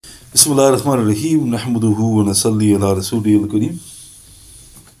Bismillah ar-Rahman ar-Rahim. Nahmaduhu wa nasalli ala Rasulih al-Kareem.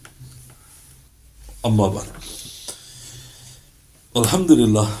 Amma ba'd.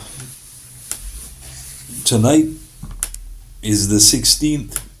 Alhamdulillah. Tonight is the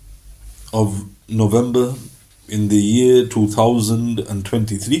 16th of November in the year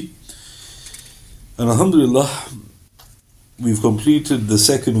 2023. And Alhamdulillah, we've completed the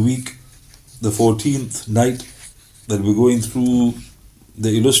second week, the 14th night that we're going through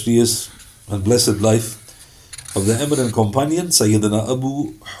the illustrious and blessed life of the eminent companion Sayyidina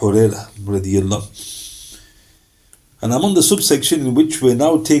Abu Hurayrah radiyallahu. And I'm on the subsection in which we're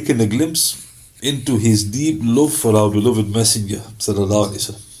now taking a glimpse into his deep love for our beloved Messenger sallallahu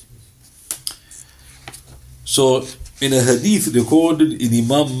alaihi wasallam. So in a hadith recorded in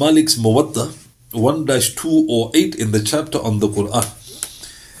Imam Malik's Muwatta 1-208 in the chapter on the Quran,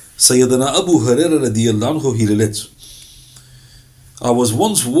 Sayyidina Abu Hurayrah radiyallahu anhu, he relates, I was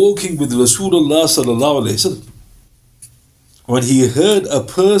once walking with Rasulullah sallallahu alaihi wasallam when he heard a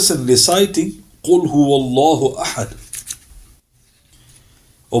person reciting Qul huwallahu ahad.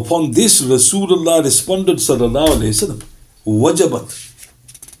 Upon this, Rasulullah responded sallallahu alaihi wasallam, wajabat,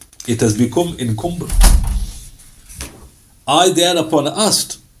 it has become incumbent. I thereupon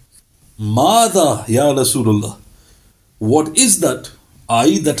asked, Mada ya Rasulullah, what is that?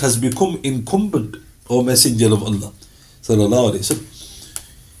 I that has become incumbent, O Messenger of Allah sallallahu alaihi wasallam.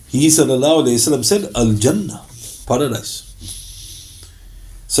 He sallallahu alaihi wasallam said, Al-Jannah, paradise.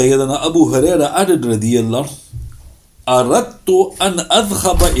 Sayyidina Abu Hurayrah added radiyallahu, Aradtu an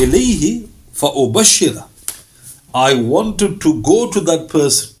adkhaba ilayhi fa'ubashira. I wanted to go to that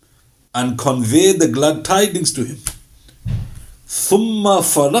person and convey the glad tidings to him. Thumma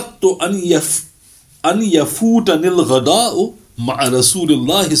faraktu an yafutani al-ghada'u ma'a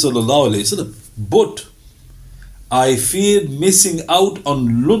Rasulillahi sallallahu alayhi wasallam. But I feared missing out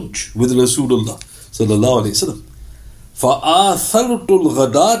on lunch with Rasulullah sallallahu alayhi wasallam. فَآثَرْتُ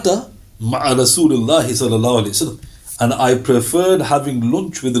الْغَدَاةَ مَعَ رَسُولِ اللَّهِ sallallahu alayhi wasallam. And I preferred having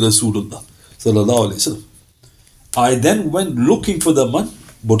lunch with Rasulullah sallallahu alayhi wasallam. I then went looking for the man,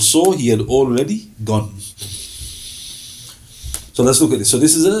 but saw he had already gone. So let's look at this. So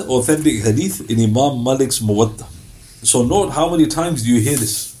this is an authentic hadith in Imam Malik's Muwatta. So note how many times do you hear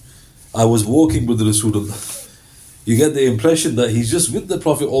this? I was walking with Rasulullah. You get the impression that he's just with the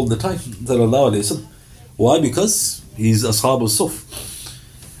Prophet all the time. Why? Because he's Ashab al-Suf.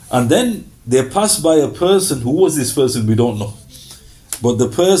 And then they passed by a person. Who was this person? We don't know. But the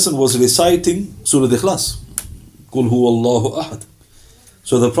person was reciting Surah Ikhlas. Qul huwallahu ahad.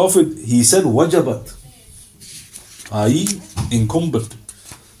 So the Prophet, he said, wajabat, i.e. incumbent.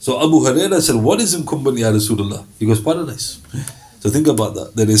 So Abu Hurayrah said, what is incumbent, Ya Rasulullah? He goes, paradise. So think about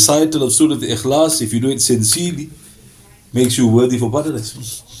that. The recital of Surah Ikhlas, if you do it sincerely, makes you worthy for paradise.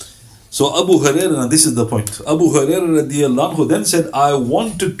 So Abu Hurayrah, and this is the point, Abu Hurayrah radiyallahu anhu then said, I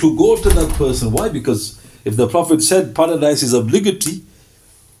wanted to go to that person. Why? Because if the Prophet said paradise is obligatory,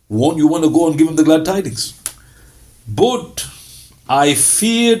 won't you want to go and give him the glad tidings? But I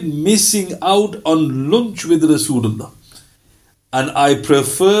feared missing out on lunch with Rasulullah, and I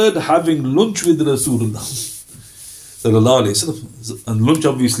preferred having lunch with Rasulullah. And lunch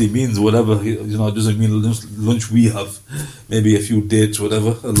obviously means whatever, it doesn't mean lunch we have, maybe a few dates,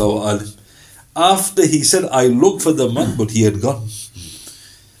 whatever, Allahu alim. After he said, I looked for the man, but he had gone.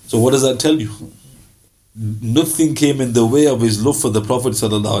 So what does that tell you? Nothing came in the way of his love for the Prophet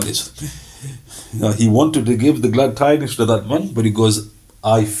sallallahu alaihi wasallam. He wanted to give the glad tidings to that man, but he goes,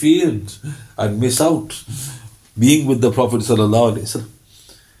 I feared I'd miss out being with the Prophet sallallahu alaihi wasallam.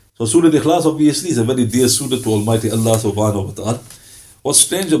 So Surah Ikhlas obviously is a very dear surah to Almighty Allah subhanahu wa ta'ala. What's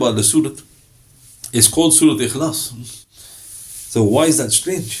strange about the surah? It's called Surah Ikhlas. So why is that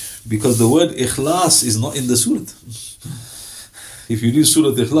strange? Because the word Ikhlas is not in the surah. If you read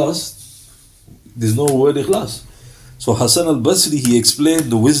Surah Ikhlas, there's no word Ikhlas. So Hasan al-Basri, he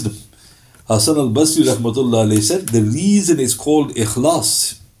explained the wisdom. Hasan al-Basri rahmatullah alayhi said, the reason it's called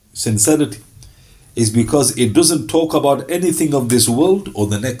Ikhlas, sincerity, is because it doesn't talk about anything of this world or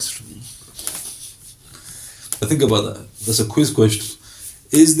the next. But think about that. That's a quiz question.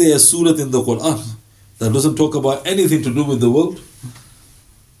 Is there a surah in the Quran that doesn't talk about anything to do with the world?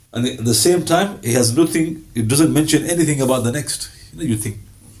 And at the same time, it doesn't mention anything about the next. You think,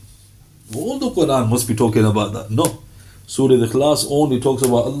 all the Quran must be talking about that. No. Surah Ikhlas only talks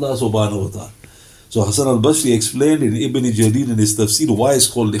about Allah subhanahu wa ta'ala. So Hasan al-Basri explained in Ibn Jarir in his tafsir why it's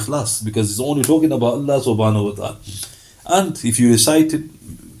called Ikhlas, because it's only talking about Allah subhanahu wa ta'ala. And if you recite it,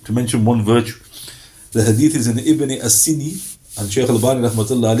 to mention one virtue, the hadith is in Ibn As-Sini, and Shaykh al-Bani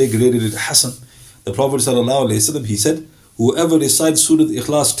rahmatullah alayhi graded it Hasan. The Prophet sallallahu alayhi wa sallam, he said, whoever recites Surah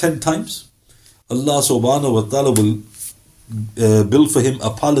Ikhlas 10 times, Allah subhanahu wa ta'ala will build for him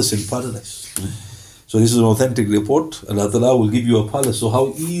a palace in paradise. So this is an authentic report. Allah ta'ala will give you a palace. So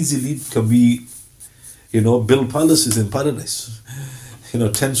how easily can we, build palaces in paradise?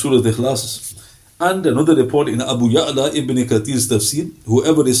 10 Surah Ikhlases. And another report in Abu Ya'la ibn Kathir's tafsir,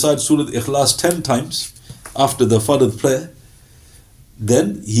 whoever recites Surah Ikhlas 10 times after the Fard prayer,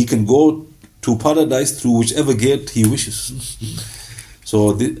 then he can go to paradise through whichever gate he wishes.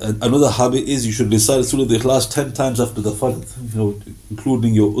 So another habit is you should recite Surah Ikhlas 10 times after the Fard,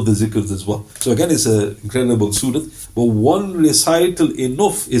 including your other zikrs as well. So again, it's an incredible surah, but one recital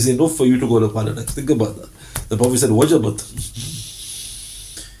is enough for you to go to paradise. Think about that. The Prophet said, wajabat.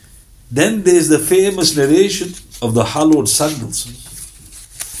 Then there is the famous narration of the hallowed sandals.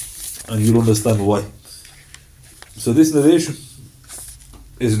 And you'll understand why. So this narration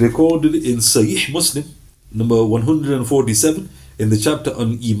is recorded in Sahih Muslim, number 147, in the chapter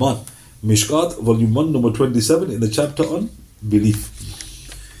on Iman. Mishkat, volume 1, number 27, in the chapter on belief.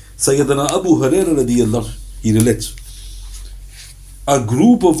 Sayyidina Abu Hurayrah radiyallahu anhu, he relates. A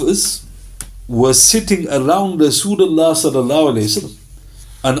group of us were sitting around Rasulullah sallallahu alayhi wasallam,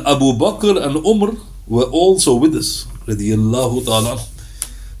 and Abu Bakr and Umar were also with us, radiyallahu ta'ala.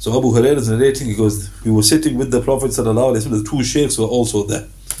 So Abu Hurayrah is narrating, he goes, we were sitting with the Prophet sallallahu alayhi wasallam, the two sheikhs were also there.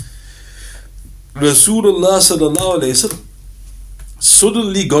 Rasulullah sallallahu alayhi wasallam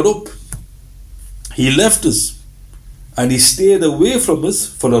suddenly got up. He left us and he stayed away from us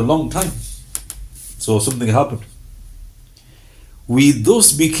for a long time. So something happened. We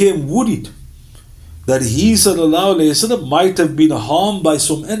thus became worried that he sallallahu alayhi wasallam might have been harmed by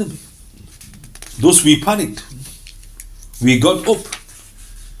some enemy. Thus we panicked. We got up.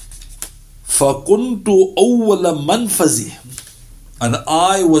 فَكُنْتُ أَوَّلَ مَنْ فَزِهِ, and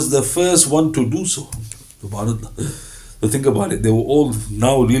I was the first one to do so. SubhanAllah. So think about it. They were all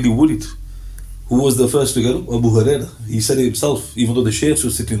now really worried. Who was the first to get up? Abu Hurayrah. He said it himself, even though the sheikhs were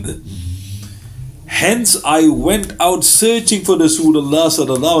sitting there. Hence I went out searching for Rasulullah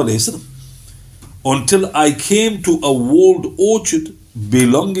sallallahu alayhi wasallam until I came to a walled orchard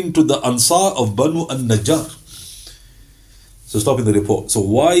belonging to the Ansar of Banu An-Najjar. So stopping the report. So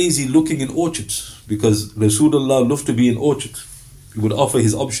why is he looking in orchards? Because Rasulullah loved to be in orchards. He would offer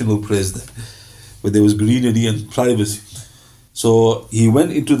his optional prayers there, where there was greenery and privacy. So he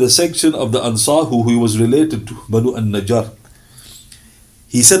went into the section of the Ansar who he was related to, Banu An-Najjar.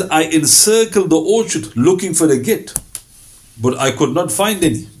 He said, I encircled the orchard looking for a gate, but I could not find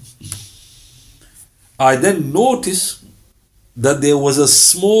any. I then noticed that there was a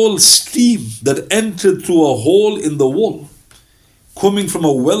small stream that entered through a hole in the wall, coming from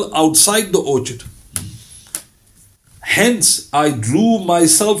a well outside the orchard. Hence, I drew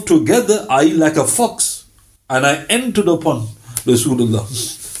myself together, I like a fox, and I entered upon Rasulullah.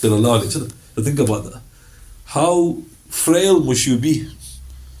 So think about that. How frail must you be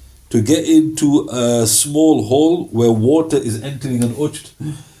to get into a small hole where water is entering an orchard?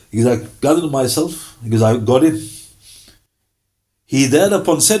 Because I gathered myself, because I got in. He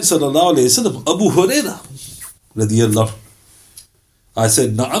thereupon said, sallallahu alayhi wasallam, Abu Hurayrah, radiyallahu. I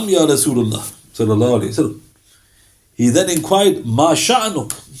said, Na'am ya Rasulullah, sallallahu alayhi wasallam. He then inquired, Ma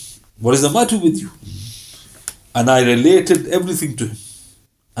sha'anuk, what is the matter with you? And I related everything to him.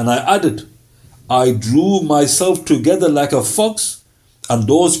 And I added, I drew myself together like a fox, and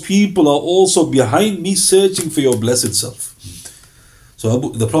those people are also behind me searching for your blessed self. So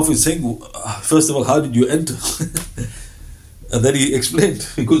the Prophet is saying, first of all, how did you enter? And then he explained,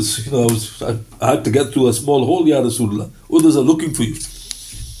 because I had to get through a small hole, Ya Rasulullah. Others are looking for you.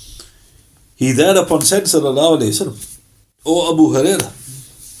 He thereupon said, sallallahu alayhi wasallam, O Abu Hurayrah,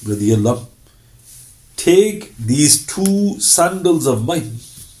 radiyallahu, take these 2 sandals of mine,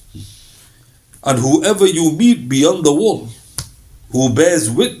 and whoever you meet beyond the wall, who bears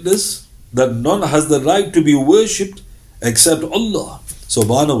witness that none has the right to be worshipped except Allah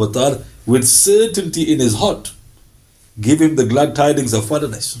subhanahu wa ta'ala, with certainty in his heart, give him the glad tidings of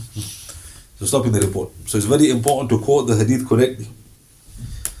paradise. So stopping the report. So it's very important to quote the hadith correctly.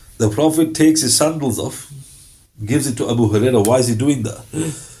 The Prophet takes his sandals off, gives it to Abu Hurayrah. Why is he doing that?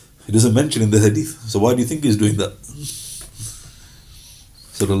 He doesn't mention in the hadith. So why do you think he's doing that?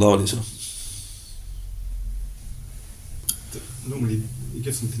 Sallallahu alayhi wa sallam. Normally you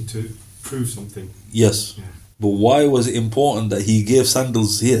give something to prove something. Yes. Yeah. But why was it important that he gave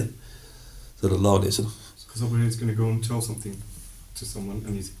sandals here? Sallallahu alayhi wa sallam. Because otherwise he's going to go and tell something to someone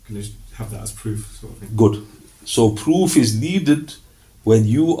and he's going to have that as proof, sort of thing. Good. So proof is needed when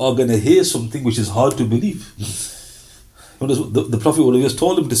you are going to hear something which is hard to believe. The Prophet would have just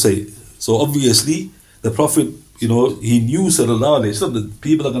told him to say it. So obviously the Prophet, he knew sallallahu alayhi wasallam that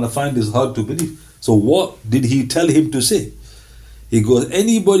people are going to find this hard to believe. So what did he tell him to say? He goes,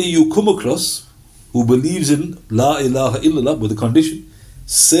 anybody you come across who believes in La ilaha illallah with the condition,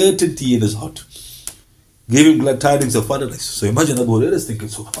 certainty in his heart, give him glad tidings of paradise. So imagine Abu Hurayrah is thinking,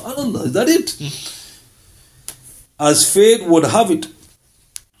 subhanallah, is that it? As fate would have it,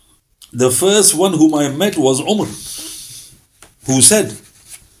 the first one whom I met was Umar, who said,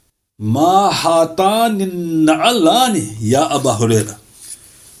 Ma hatanin na'alani ya Abu Hurayrah.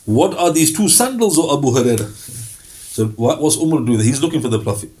 What are these two sandals, O Abu Hurayrah? So what was Umar doing? He's looking for the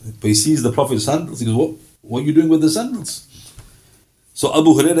Prophet. But he sees the Prophet's sandals. He goes, what are you doing with the sandals? So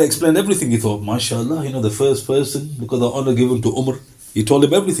Abu Hurayrah explained everything. He thought, MashaAllah, the first person, because of the honor given to Umar, he told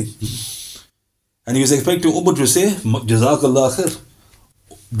him everything. And he was expecting Umar to say, Jazakallah khair.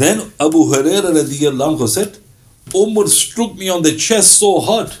 Then Abu Hurayrah radiyallahu anhu said, Umar struck me on the chest so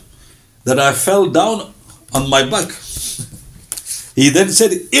hard that I fell down on my back. He then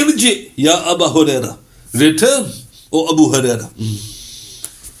said, Irji ya Abu Hurayrah. Return, O Abu Hurayrah.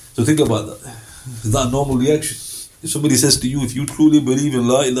 So think about that. Is that a normal reaction? If somebody says to you, if you truly believe in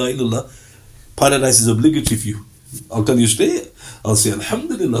La ilaha illallah, paradise is obligatory for you, I'll tell you straight. I'll say,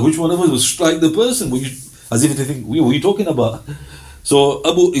 Alhamdulillah. Which one of us will strike the person? As if they think, what are you talking about? So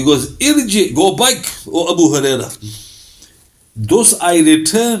he goes, Irji, go back, O Abu Hurayrah. Thus I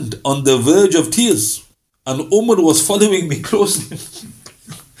returned on the verge of tears, and Umar was following me closely.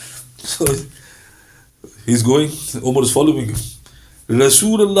 So he's going, Umar is following him.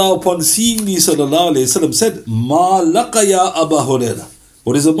 Rasulullah, upon seeing me, sallallahu alayhi wasallam, said, Ma laqa ya Abu Hurayrah.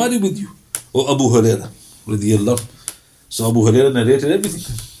 What is the matter with you, O Abu Hurayrah? So Abu Hurayrah narrated everything.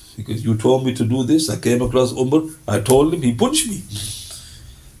 Because you told me to do this, I came across Umar, I told him, he punched me.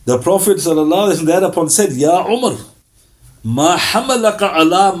 The Prophet sallallahu alayhi wasallam thereupon said, Ya Umar, ma hamalaka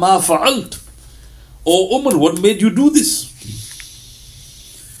ala ma fa'alt. O Umar, what made you do this?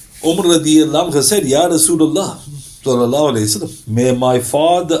 Umar radiyallahu anhu said, Ya Rasulullah, sallallahu alayhi wasallam, may my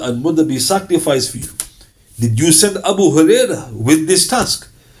father and mother be sacrificed for you. Did you send Abu Hurayrah with this task?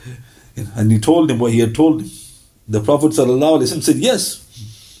 And he told him what he had told him. The Prophet sallallahu alayhi wasallam said, yes.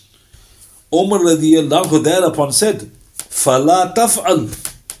 Umar radiyallahu anhu thereupon said, فَلَا تَفْعَلْ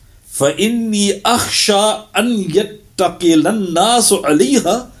فَإِنِّي أَخْشَى أَنْ يَتَّقِلَ النَّاسُ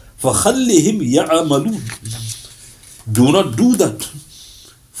عَلَيْهَا فَخَلِّهِمْ يَعْمَلُونَ. Do not do that,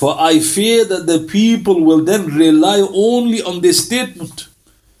 for I fear that the people will then rely only on this statement.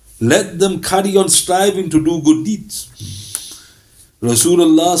 Let them carry on striving to do good deeds.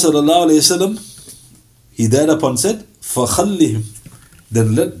 Rasulullah sallallahu alayhi wasallam, he thereupon said, فَخَلِّهِمْ,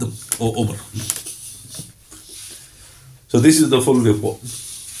 then let them, O Umar. So this is the full report.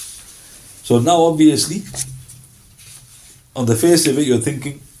 So now obviously, on the face of it, you're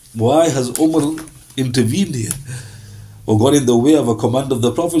thinking, why has Umar intervened here? Or got in the way of a command of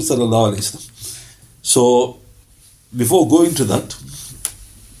the Prophet sallallahu alaihi wasallam? So, before going to that,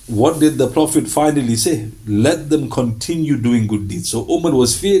 what did the Prophet finally say? Let them continue doing good deeds. So Umar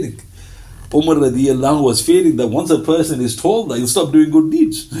was fearing. Umar radiyallahu anhu was fearing that once a person is told that you stop doing good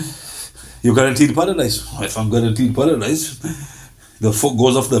deeds, you're guaranteed paradise. If I'm guaranteed paradise, the foot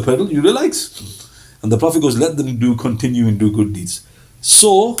goes off the pedal, you relax. And the Prophet goes, let them continue and do good deeds.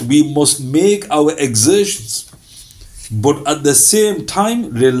 So we must make our exertions, but at the same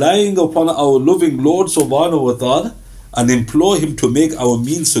time relying upon our loving Lord subhanahu wa ta'ala and implore Him to make our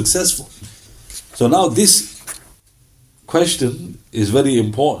means successful. So now this question is very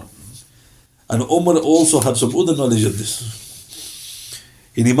important. And Umar also had some other knowledge of this.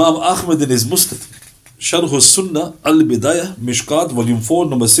 In Imam Ahmad in his Musnad, Sharh al-Sunnah al-Bidayah, Mishkat, volume 4,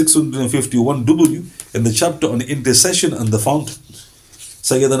 number 651W, in the chapter on intercession and the fountain,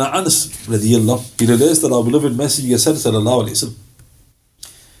 Sayyidina Anas radiyallahu, he relates that our beloved Messenger said, sallallahu alayhi wasallam,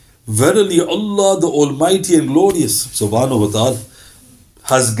 verily Allah the Almighty and Glorious, subhanahu wa ta'ala,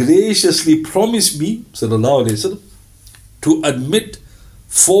 has graciously promised me, sallallahu alayhi wasallam, to admit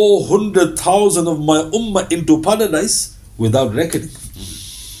 400,000 of my ummah into paradise without reckoning.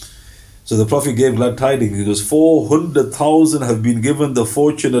 So the Prophet gave glad tidings. It was 400,000 have been given the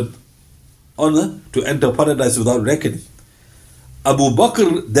fortunate honor to enter paradise without reckoning. Abu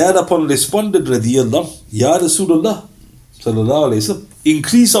Bakr thereupon responded, radiyallahu, Ya Rasulullah, sallallahu alayhi wasallam,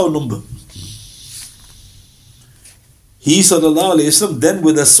 increase our number. He, sallallahu alayhi wasallam, then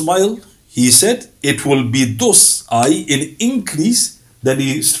with a smile, he said, it will be thus, i.e. in increase. Then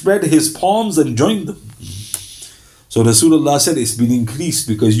he spread his palms and joined them. So Rasulullah said, it's been increased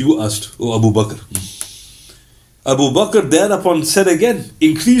because you asked, O Abu Bakr. Abu Bakr thereupon said again,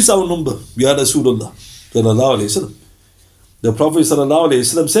 increase our number, Ya Rasulullah, sallallahu alayhi wasallam. The Prophet sallallahu alayhi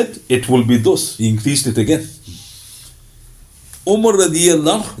wasallam said, it will be thus. He increased it again. Umar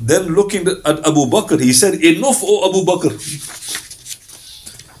radiyallahu anhu, then looking at Abu Bakr, he said, enough, O Abu Bakr.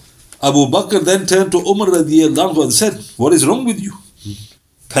 Abu Bakr then turned to Umar radiyallahu anhu and said, what is wrong with you?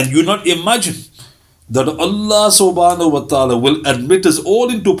 Can you not imagine that Allah subhanahu wa ta'ala will admit us all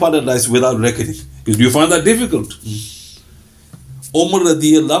into paradise without reckoning? Because do you find that difficult? Umar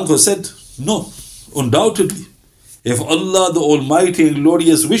radiyallahu anhu said, no, undoubtedly. If Allah the Almighty and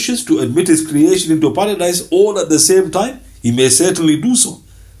Glorious wishes to admit His creation into paradise all at the same time, He may certainly do so.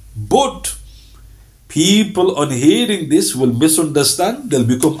 But people on hearing this will misunderstand, they'll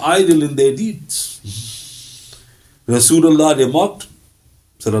become idle in their deeds. Rasulullah remarked,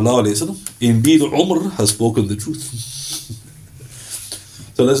 sallallahu alayhi wa sallam, indeed Umar has spoken the truth.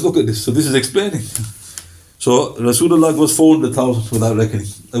 So let's look at this. So this is explaining. So Rasulullah was 400,000 without reckoning.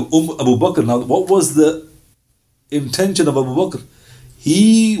 Abu Bakr, now what was the intention of Abu Bakr?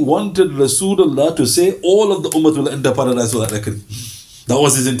 He wanted Rasulullah to say all of the Ummah will enter paradise without reckoning. That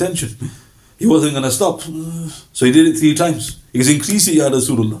was his intention. He wasn't going to stop. So he did it 3 times. He's increased it, Ya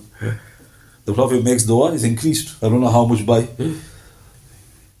Rasulullah. The Prophet makes dua, he's increased. I don't know how much by.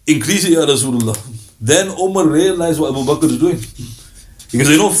 Increase it, Ya Rasulullah. Then Umar realized what Abu Bakr is doing. He goes,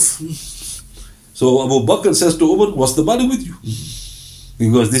 enough. So Abu Bakr says to Umar, what's the matter with you? He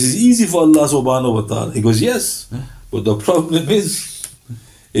goes, this is easy for Allah subhanahu wa ta'ala. He goes, yes. But the problem is,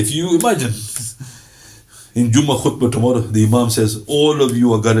 if you imagine, in Jummah khutbah tomorrow, the Imam says, all of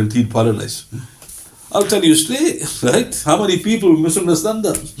you are guaranteed paradise. I'll tell you straight, right? How many people misunderstand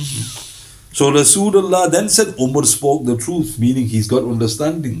that? So Rasulullah then said, Umar spoke the truth, meaning he's got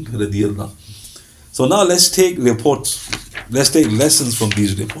understanding, radiyallahu. So now let's take reports. Let's take lessons from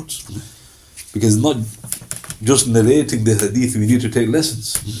these reports. Because not just narrating the hadith, we need to take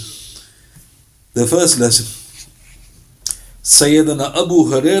lessons. The first lesson, Sayyidina Abu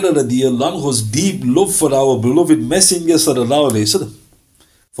Hurayrah radiyallahu anhu's deep love for our beloved Messenger sallallahu alayhi wasallam.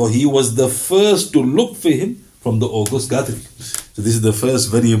 For he was the first to look for him from the august gathering. So this is the first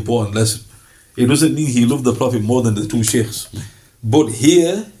very important lesson. It doesn't mean he loved the Prophet more than the 2 sheikhs. But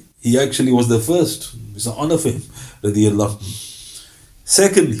here, he actually was the first. It's an honor for him, radiyallahu.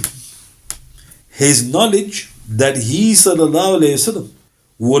 Secondly, his knowledge that he sallallahu alayhi wasallam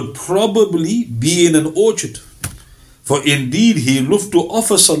would probably be in an orchard. For indeed, he loved to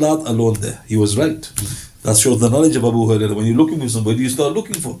offer salat alone there. He was right. That shows the knowledge of Abu Hurayrah. When you're looking for somebody, you start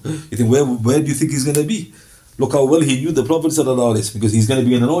looking for. You think, where do you think he's going to be? Look how well he knew the Prophet sallallahu alayhi wasallam, because he's going to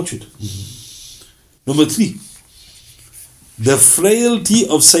be in an orchard. Number 3, the frailty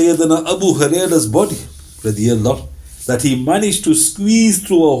of Sayyidina Abu Hurayrah's body, radiyallahu, that he managed to squeeze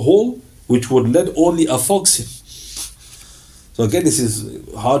through a hole which would let only a fox in. So again, this is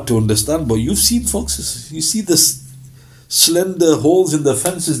hard to understand, but you've seen foxes. You see the slender holes in the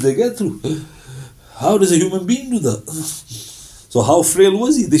fences they get through. How does a human being do that? So how frail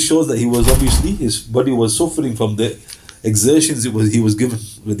was he? This shows that he was obviously, his body was suffering from the exertions he was given,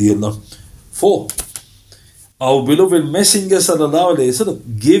 radiyallahu. 4, our beloved Messenger sallallahu alayhi wasallam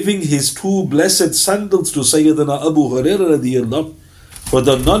giving his 2 blessed sandals to Sayyidina Abu Hurayrah radiyallahu, for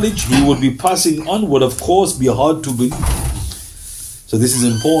the knowledge he would be passing on would of course be hard to believe. So this is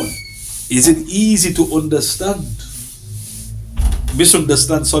important. Is it easy to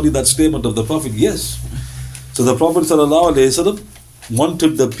misunderstand that statement of the Prophet? Yes. So the Prophet sallallahu alayhi wasallam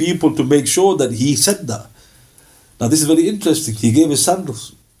wanted the people to make sure that he said that. Now this is very interesting. He gave his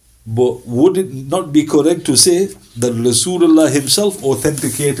sandals. But would it not be correct to say that Rasulullah himself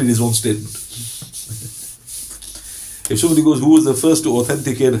authenticated his own statement? If somebody goes, who was the first to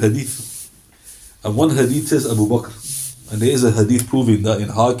authenticate hadith? And one hadith says Abu Bakr. And there is a hadith proving that in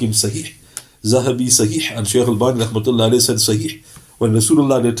Hakim Sahih, Zahabi Sahih, and Shaykh al-Bani rahmatullah alayhi said Sahih. When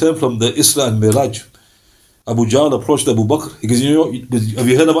Rasulullah returned from the Isra and Miraj, Abu Jahl approached Abu Bakr. He goes, have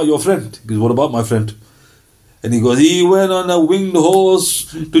you heard about your friend? He goes, what about my friend? And he goes, he went on a winged horse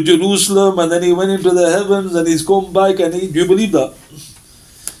to Jerusalem, and then he went into the heavens, and he's come back, and do you believe that?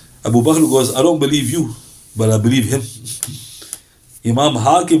 Abu Bakr goes, I don't believe you, but I believe him. Imam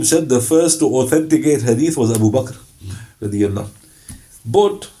Hakim said the first to authenticate hadith was Abu Bakr, radiyallahu.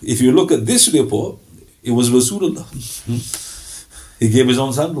 But if you look at this report, it was Rasulullah. He gave his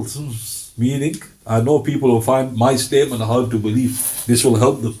own sandals. Meaning, I know people will find my statement hard to believe. This will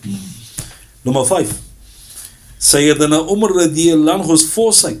help them. Number 5. Sayyidina Umar radiyallahu anhu's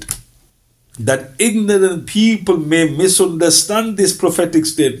foresight that ignorant people may misunderstand this prophetic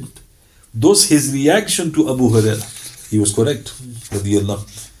statement. Thus his reaction to Abu Hurayrah. He was correct. Radiyallahu.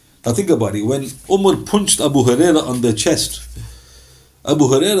 Now think about it. When Umar punched Abu Hurayrah on the chest, Abu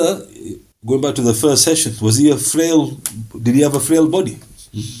Hurayrah, going back to the first session, did he have a frail body?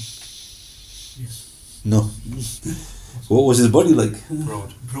 Yes. No. What was his body like?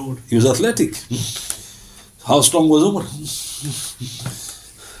 Broad. He was athletic. How strong was Umar?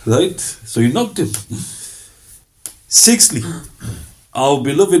 Right? So he knocked him. Sixthly, our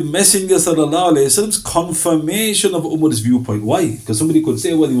beloved Messenger sallallahu alaihi wasallam's confirmation of Umar's viewpoint. Why? Because somebody could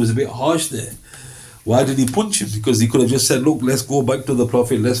say, well, he was a bit harsh there. Why did he punch him? Because he could have just said, look, let's go back to the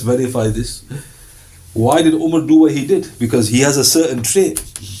Prophet, let's verify this. Why did Umar do what he did? Because he has a certain trait.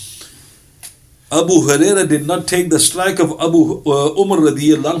 Abu Hurayrah did not take the strike of Umar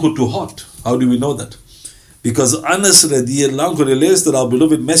radiyallahu anhu to heart. How do we know that? Because Anas radiyallahu anhu relates that our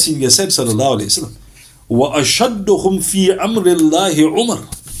beloved Messenger said sallallahu alayhi wa sallam, وَأَشَدُّهُمْ فِي أَمْرِ اللَّهِ Umar.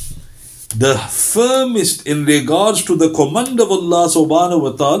 The firmest in regards to the command of Allah subhanahu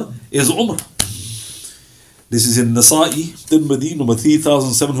wa ta'ala is Umar. This is in Nasa'i, Tirmidhi, number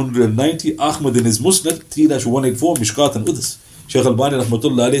 3790, Ahmad in his Musnad, 3-184, Mishkat and others. Shaykh Al-Bani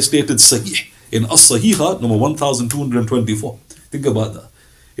rahmatullah alayhi stated Sahih in As-Sahiha, number 1224. Think about that.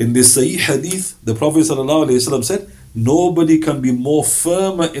 In this Sahih hadith, the Prophet sallallahu alayhi wa sallam said, nobody can be more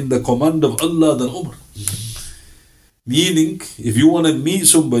firm in the command of Allah than Umar. Meaning, if you want to meet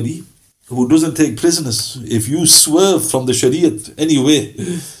somebody who doesn't take prisoners, if you swerve from the Shariat anyway,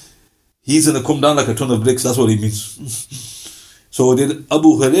 he's going to come down like a ton of bricks. That's what he means. So did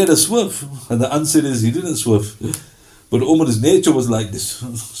Abu Hurayrah swerve? And the answer is he didn't swerve. But Umar's nature was like this.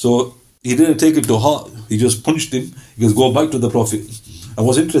 So he didn't take it to heart. He just punched him. He goes, go back to the Prophet. And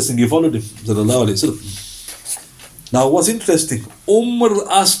what's interesting, he followed him. Sallallahu alayhi wa sallam. Now what's interesting, Umar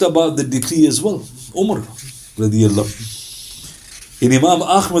asked about the decree as well. Umar radiyallahu. In Imam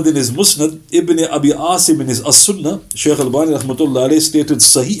Ahmad in his Musnad, Ibn Abi Asim in his As-Sunnah, Shaykh Al-Bani rahmatullah alayhi stated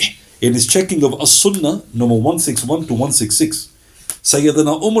Sahih in his checking of As-Sunnah, number 161 to 166.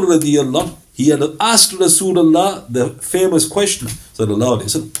 Sayyidina Umar radiyallahu, he had asked Rasulullah the famous question, sallallahu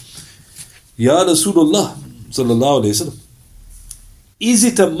alayhi wa sallam, Ya Rasulullah, sallallahu alayhi wa sallam, is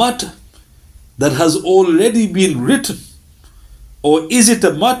it a matter that has already been written, or is it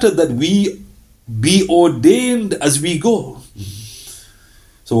a matter that we be ordained as we go?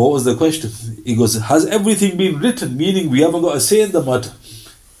 So what was the question? He goes, has everything been written, meaning we haven't got a say in the matter?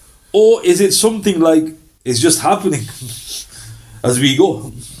 Or is it something like it's just happening as we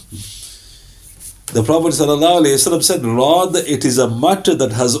go? The Prophet ﷺ said, rather it is a matter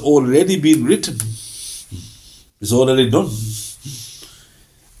that has already been written. It's already done.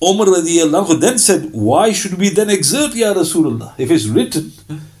 Umar radiyallahu anhu then said, why should we then exert, Ya Rasulullah? If it's written,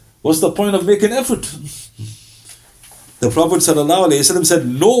 what's the point of making effort? The Prophet ﷺ said,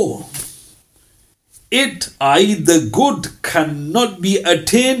 no. It, i.e. the good, cannot be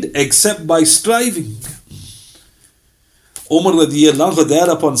attained except by striving. Umar radiyallahu anhu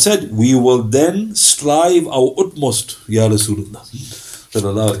thereupon said, we will then strive our utmost, Ya Rasulullah.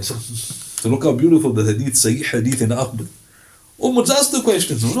 So look how beautiful the hadith, Sahih hadith in Ahmad. Umar's asked the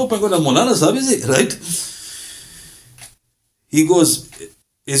questions. No point going to Maulana Sahib, is it? Right? He goes,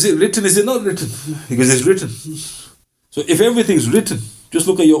 is it written? Is it not written? He goes, it's written. So if everything's written, just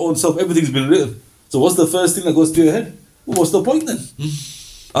look at your own self, everything's been written. So what's the first thing that goes to your head? Well, what's the point then?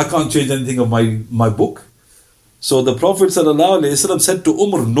 I can't change anything of my book. So the Prophet ﷺ said to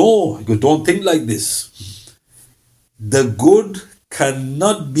Umar, no, he goes, don't think like this. The good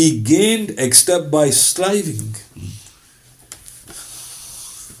cannot be gained except by striving.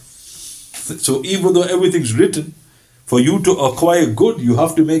 So even though everything's written, for you to acquire good, you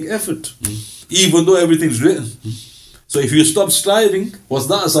have to make effort. Even though everything's written. So if you stop striving, what's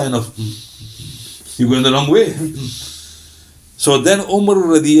that a sign of? You're going the wrong way. So then Umar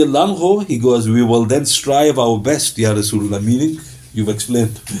radiyallahu anhu, he goes, we will then strive our best, Ya Rasulullah. Meaning, you've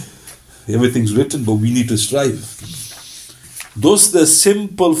explained. Everything's written, but we need to strive. Thus the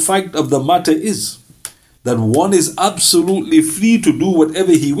simple fact of the matter is that one is absolutely free to do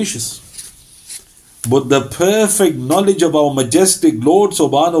whatever he wishes. But the perfect knowledge of our majestic Lord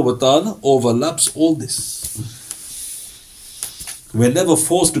subhanahu wa ta'ala overlaps all this. We're never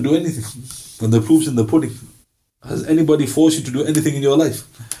forced to do anything. When the proof's in the pudding. Has anybody forced you to do anything in your life?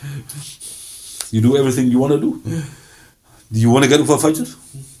 You do everything you want to do. Do you want to get up for Fajr?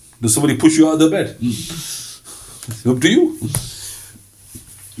 Does somebody push you out of the bed? It's up to you.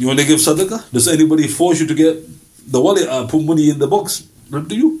 You want to give sadaqah? Does anybody force you to get the wallet, put money in the box? Up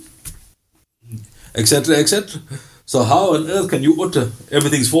to you. Etc. etc. So how on earth can you utter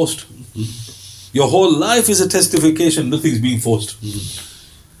everything's forced? Your whole life is a testification, nothing's being forced.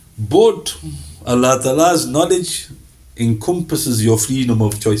 But Allah Ta'ala's knowledge encompasses your freedom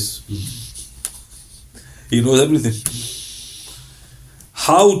of choice. He knows everything.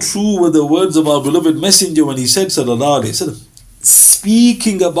 How true were the words of our beloved messenger when he said, sallallahu alayhi wa sallam,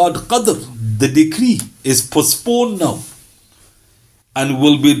 speaking about Qadr, the decree is postponed now and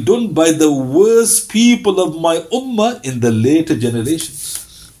will be done by the worst people of my ummah in the later generations.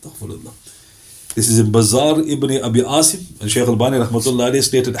 Astaghfirullah. This is in Bazar ibn Abi Asim, and Shaykh al-Bani rahmatullah alayhi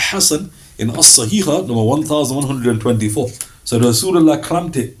stated Hasan in As-Sahiha number 1124. So Rasulullah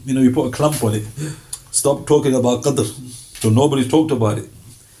clamped it, you put a clamp on it. Stop talking about Qadr. So nobody talked about it.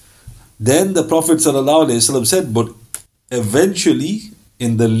 Then the Prophet ﷺ said, but eventually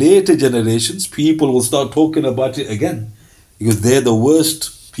in the later generations, people will start talking about it again because they're the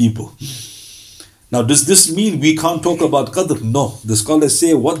worst people. Now, does this mean we can't talk about Qadr? No. The scholars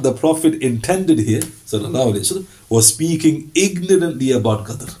say what the Prophet intended here, ﷺ, was speaking ignorantly about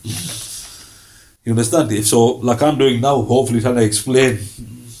Qadr. You understand? So, like I'm doing now, hopefully trying to explain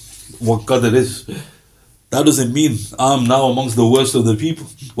what Qadr is. That doesn't mean I'm now amongst the worst of the people.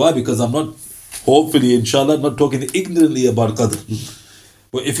 Why? Because I'm not, hopefully, inshallah, not talking ignorantly about Qadr.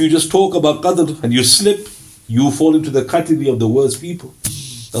 But if you just talk about Qadr and you slip, you fall into the category of the worst people.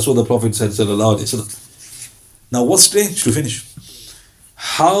 That's what the Prophet said, sallallahu alayhi wa sallam. Now what's strange, to finish?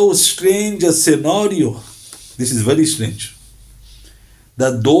 How strange a scenario. This is very strange.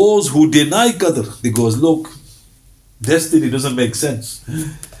 That those who deny Qadr, they goes, look, destiny doesn't make sense.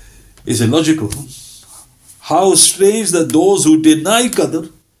 It's illogical. How strange that those who deny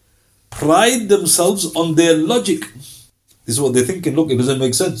Qadr pride themselves on their logic. This is what they're thinking, look, it doesn't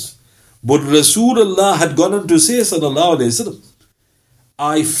make sense. But Rasulullah had gone on to say, sallallahu alayhi wa sallam,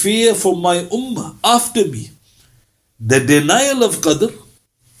 I fear for my ummah after me the denial of Qadr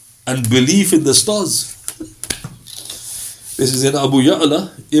and belief in the stars. This is in Abu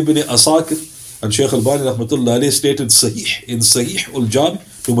Ya'la ibn Asakir, and Shaykh al-Bani rahmatullah alayhi stated Sahih in Sahih Ul-Jami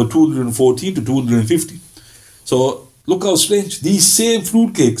number 214 to 250. So look how strange. These same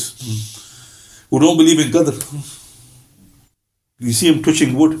fruitcakes who don't believe in Qadr, you see him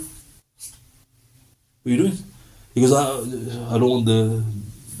touching wood. What are you doing? Because I don't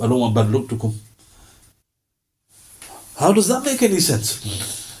want bad luck to come. How does that make any sense?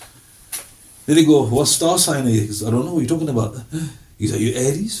 Then he go, what star sign are you? He goes, I don't know what you're talking about. He said, are you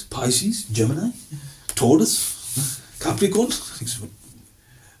Aries, Pisces, Gemini, Taurus, Capricorn?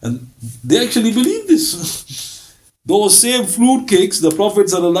 And they actually believe this. Those same fruitcakes, the Prophet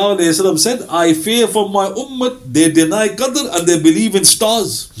ﷺ said, I fear for my ummah, they deny Qadr and they believe in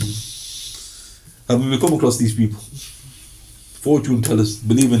stars. And when we come across these people, fortune tellers,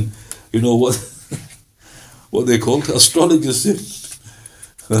 believe in, what they call astrologers say.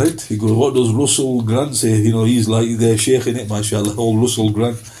 Right? He goes, what does Russell Grant say? He's like their sheikh in it, mashallah, old Russell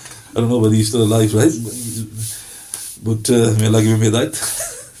Grant. I don't know whether he's still alive, right? But may Allah give him that.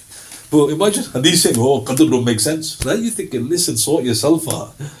 But imagine, and he's saying, Qadr don't make sense. Right? You're thinking, listen, sort yourself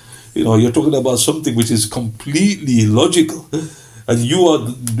out. You're talking about something which is completely illogical. And you are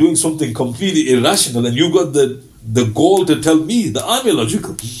doing something completely irrational, and you got the goal to tell me that I'm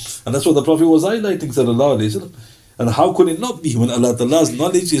illogical. And that's what the Prophet was highlighting, sallallahu alayhi wa sallam. And how could it not be when Allah Ta'ala's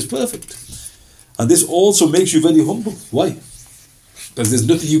knowledge is perfect? And this also makes you very humble. Why? Because there's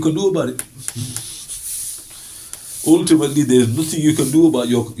nothing you can do about it. Ultimately, there's nothing you can do about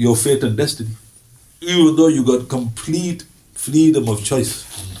your fate and destiny. Even though you got complete freedom of choice.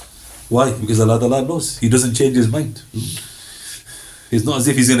 Why? Because Allah Ta'ala knows. He doesn't change his mind. It's not as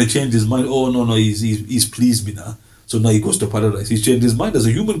if he's going to change his mind. Oh, no, he's pleased me now. So now he goes to paradise. He's changed his mind as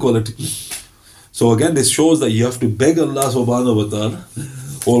a human quality. So again, this shows that you have to beg Allah subhanahu wa ta'ala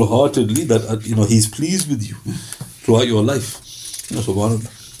wholeheartedly that, he's pleased with you throughout your life. Subhanallah.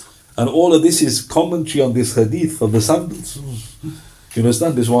 And all of this is commentary on this hadith of the sandals. You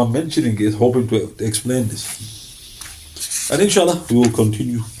understand? This is why I'm mentioning it, hoping to explain this. And inshallah, we will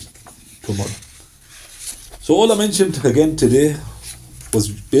continue tomorrow. So all I mentioned again today was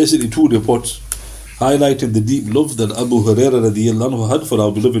basically two reports highlighting the deep love that Abu Hurayrah radiyallahu anhu had for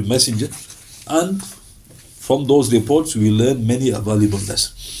our beloved messenger, and from those reports we learn many valuable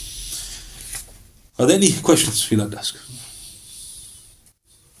lessons. Are there any questions you'd like to ask?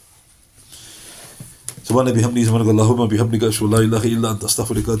 سبحان بحمده سبحانك اللهم بحمدك أشهد أن لا إله إلا أنت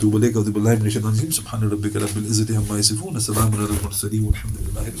أستغفرك وأتوب إليك وأعوذ بالله من الشيطان الرجيم سبحان ربك رب العزة عما يصفون السلام على المرسلين والحمد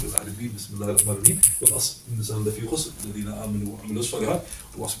لله رب العالمين بسم الله الرحمن الرحيم والعصر إن الإنسان لفي خسر الذين آمنوا وعملوا الصالحات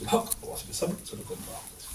وواصبوا بالحق وواصبوا بالصبر صدق الله.